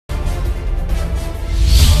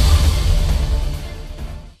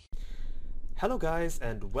Hello guys,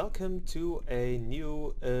 and welcome to a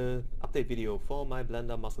new update video for my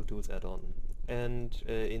Blender Muscle Tools add-on. And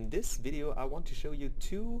in this video I want to show you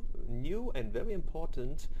two new and very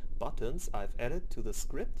important buttons I've added to the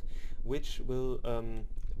script, which will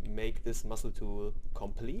make this muscle tool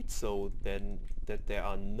complete, so then that there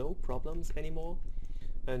are no problems anymore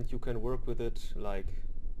and you can work with it like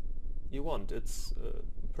you want. It's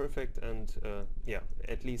perfect, and yeah,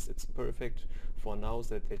 at least it's perfect for now,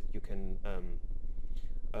 so that you can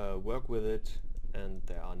work with it and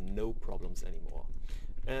there are no problems anymore.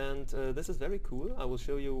 And this is very cool. I will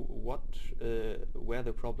show you where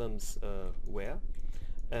the problems were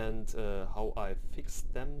and how I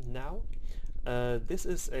fixed them now. This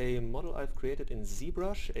is a model I've created in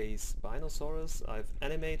ZBrush, a Spinosaurus I've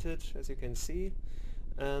animated, as you can see.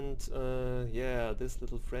 And yeah, this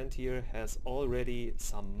little friend here has already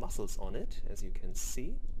some muscles on it, as you can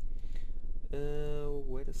see.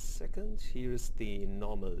 Wait a second, here's the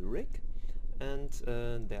normal rig, and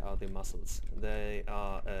there are the muscles. They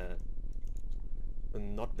are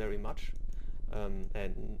not very much,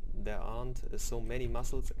 and there aren't so many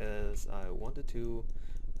muscles as I wanted to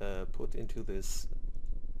put into this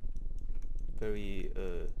very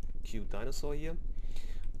cute dinosaur here.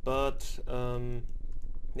 But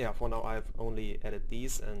yeah, for now I've only added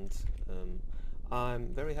these, and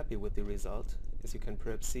I'm very happy with the result. As you can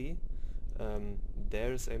perhaps see,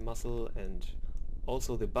 there's a muscle, and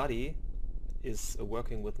also the body is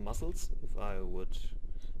working with muscles. If I would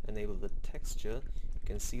enable the texture, you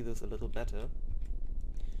can see this a little better.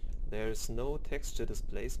 There's no texture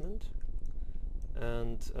displacement,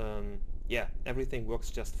 and yeah, everything works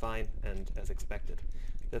just fine and as expected.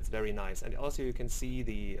 That's very nice. And also you can see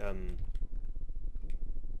the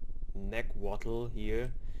neck wattle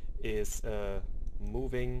here is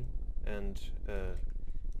moving and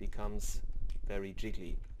becomes very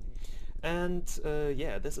jiggly. And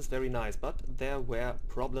yeah, this is very nice, but there were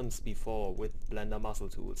problems before with Blender Muscle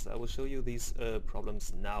Tools. I will show you these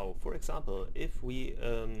problems now. For example, if we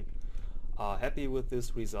are happy with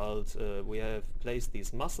this result, we have placed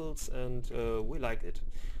these muscles and we like it,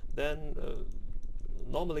 then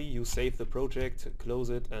normally you save the project, close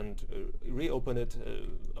it, and reopen it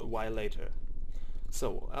a while later.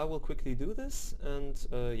 So I will quickly do this, and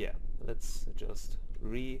yeah, let's just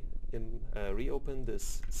reopen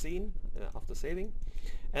this scene after saving.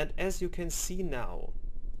 And as you can see now,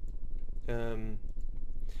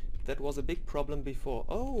 that was a big problem before.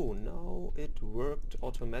 Oh, now it worked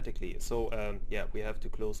automatically. So yeah, we have to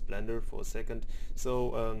close Blender for a second.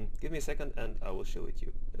 So give me a second and I will show it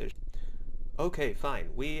you. Okay, fine.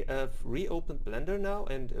 We have reopened Blender now,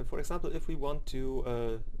 and for example, if we want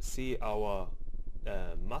to see our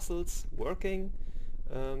muscles working,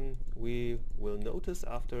 we will notice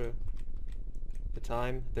after a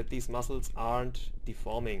time that these muscles aren't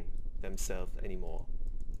deforming themselves anymore,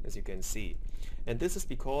 as you can see. And this is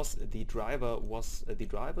because the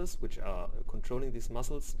drivers which are controlling these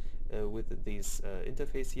muscles with this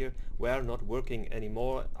interface here were not working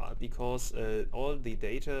anymore, because all the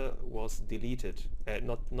data was deleted.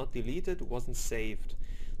 Not deleted, wasn't saved,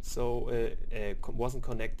 so wasn't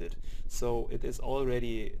connected. So it is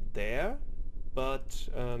already there, but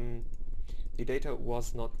the data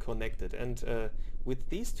was not connected. And with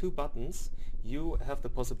these two buttons you have the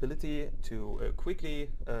possibility to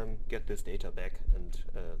quickly get this data back and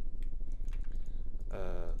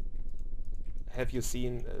have your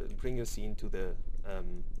scene, bring your scene to the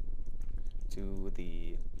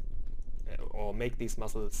or make these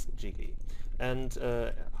muscles jiggly. And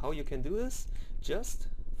how you can do this? Just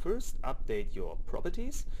first update your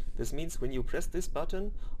properties. This means when you press this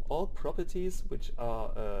button, all properties which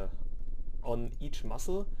are on each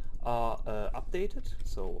muscle are updated.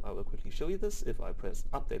 So I will quickly show you this. If I press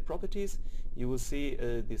update properties, you will see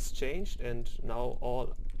this changed, and now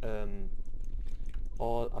all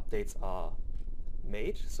updates are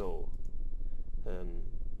made. So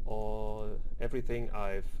everything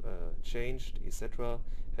I've changed, etc.,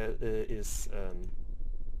 is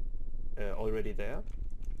already there.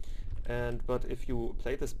 And but if you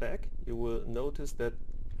play this back, you will notice that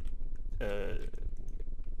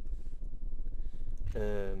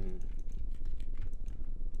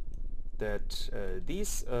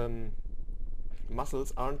these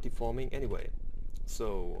muscles aren't deforming anyway.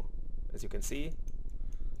 So as you can see,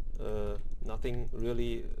 nothing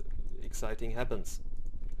really exciting happens.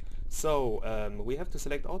 So we have to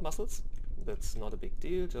select all muscles. That's not a big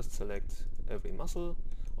deal. Just select every muscle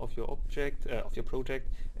of your object, of your project,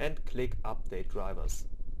 and click update drivers.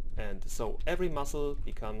 And so every muscle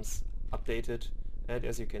becomes updated, and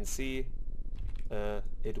as you can see,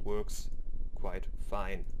 it works quite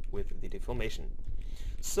fine. with the deformation.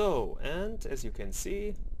 So, and as you can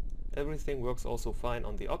see, everything works also fine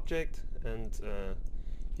on the object, and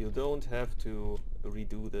you don't have to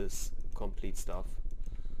redo this complete stuff,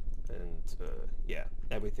 and yeah,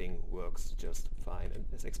 everything works just fine and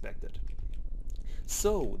as expected.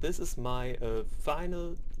 So this is my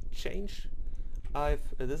final change.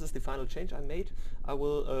 This is the final change I made. I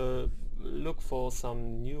will look for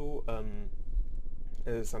some new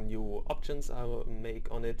options I will make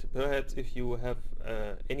on it. Perhaps if you have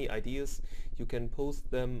any ideas, you can post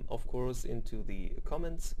them, of course, into the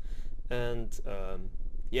comments. And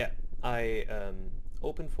yeah, I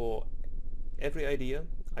open for every idea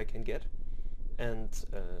I can get. And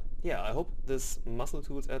yeah, I hope this Muscle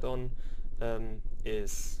Tools add-on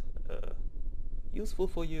is useful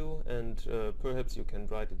for you, and perhaps you can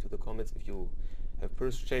write into the comments if you have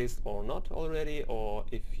purchased or not already, or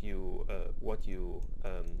if you what you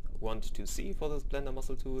want to see for this Blender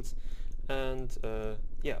Muscle Tools. And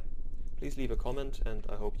yeah, please leave a comment, and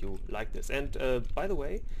I hope you like this. And by the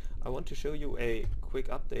way, I want to show you a quick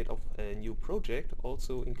update of a new project,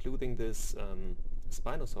 also including this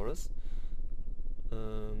Spinosaurus.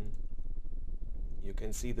 You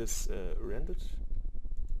can see this rendered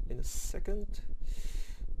in a second.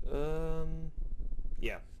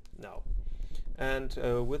 Yeah, now. And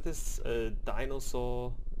with this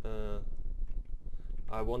dinosaur,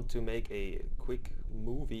 I want to make a quick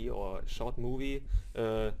movie or short movie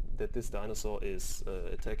that this dinosaur is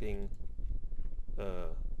attacking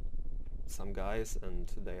some guys, and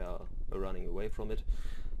they are running away from it.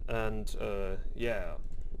 And yeah,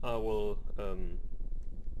 I will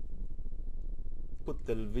put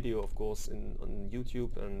the video, of course, on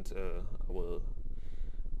YouTube, and I will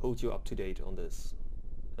hold you up to date on this.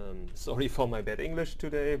 Sorry for my bad English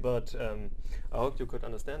today, but I hope you could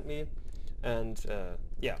understand me. And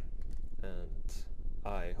yeah, and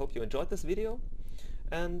I hope you enjoyed this video,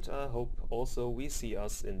 and I hope also we see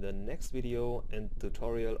us in the next video and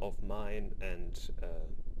tutorial of mine. And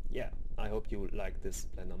yeah, I hope you like this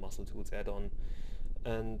Blender Muscle Tools add-on.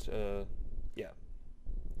 And yeah,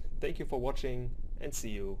 thank you for watching, and see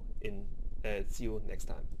you next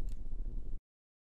time.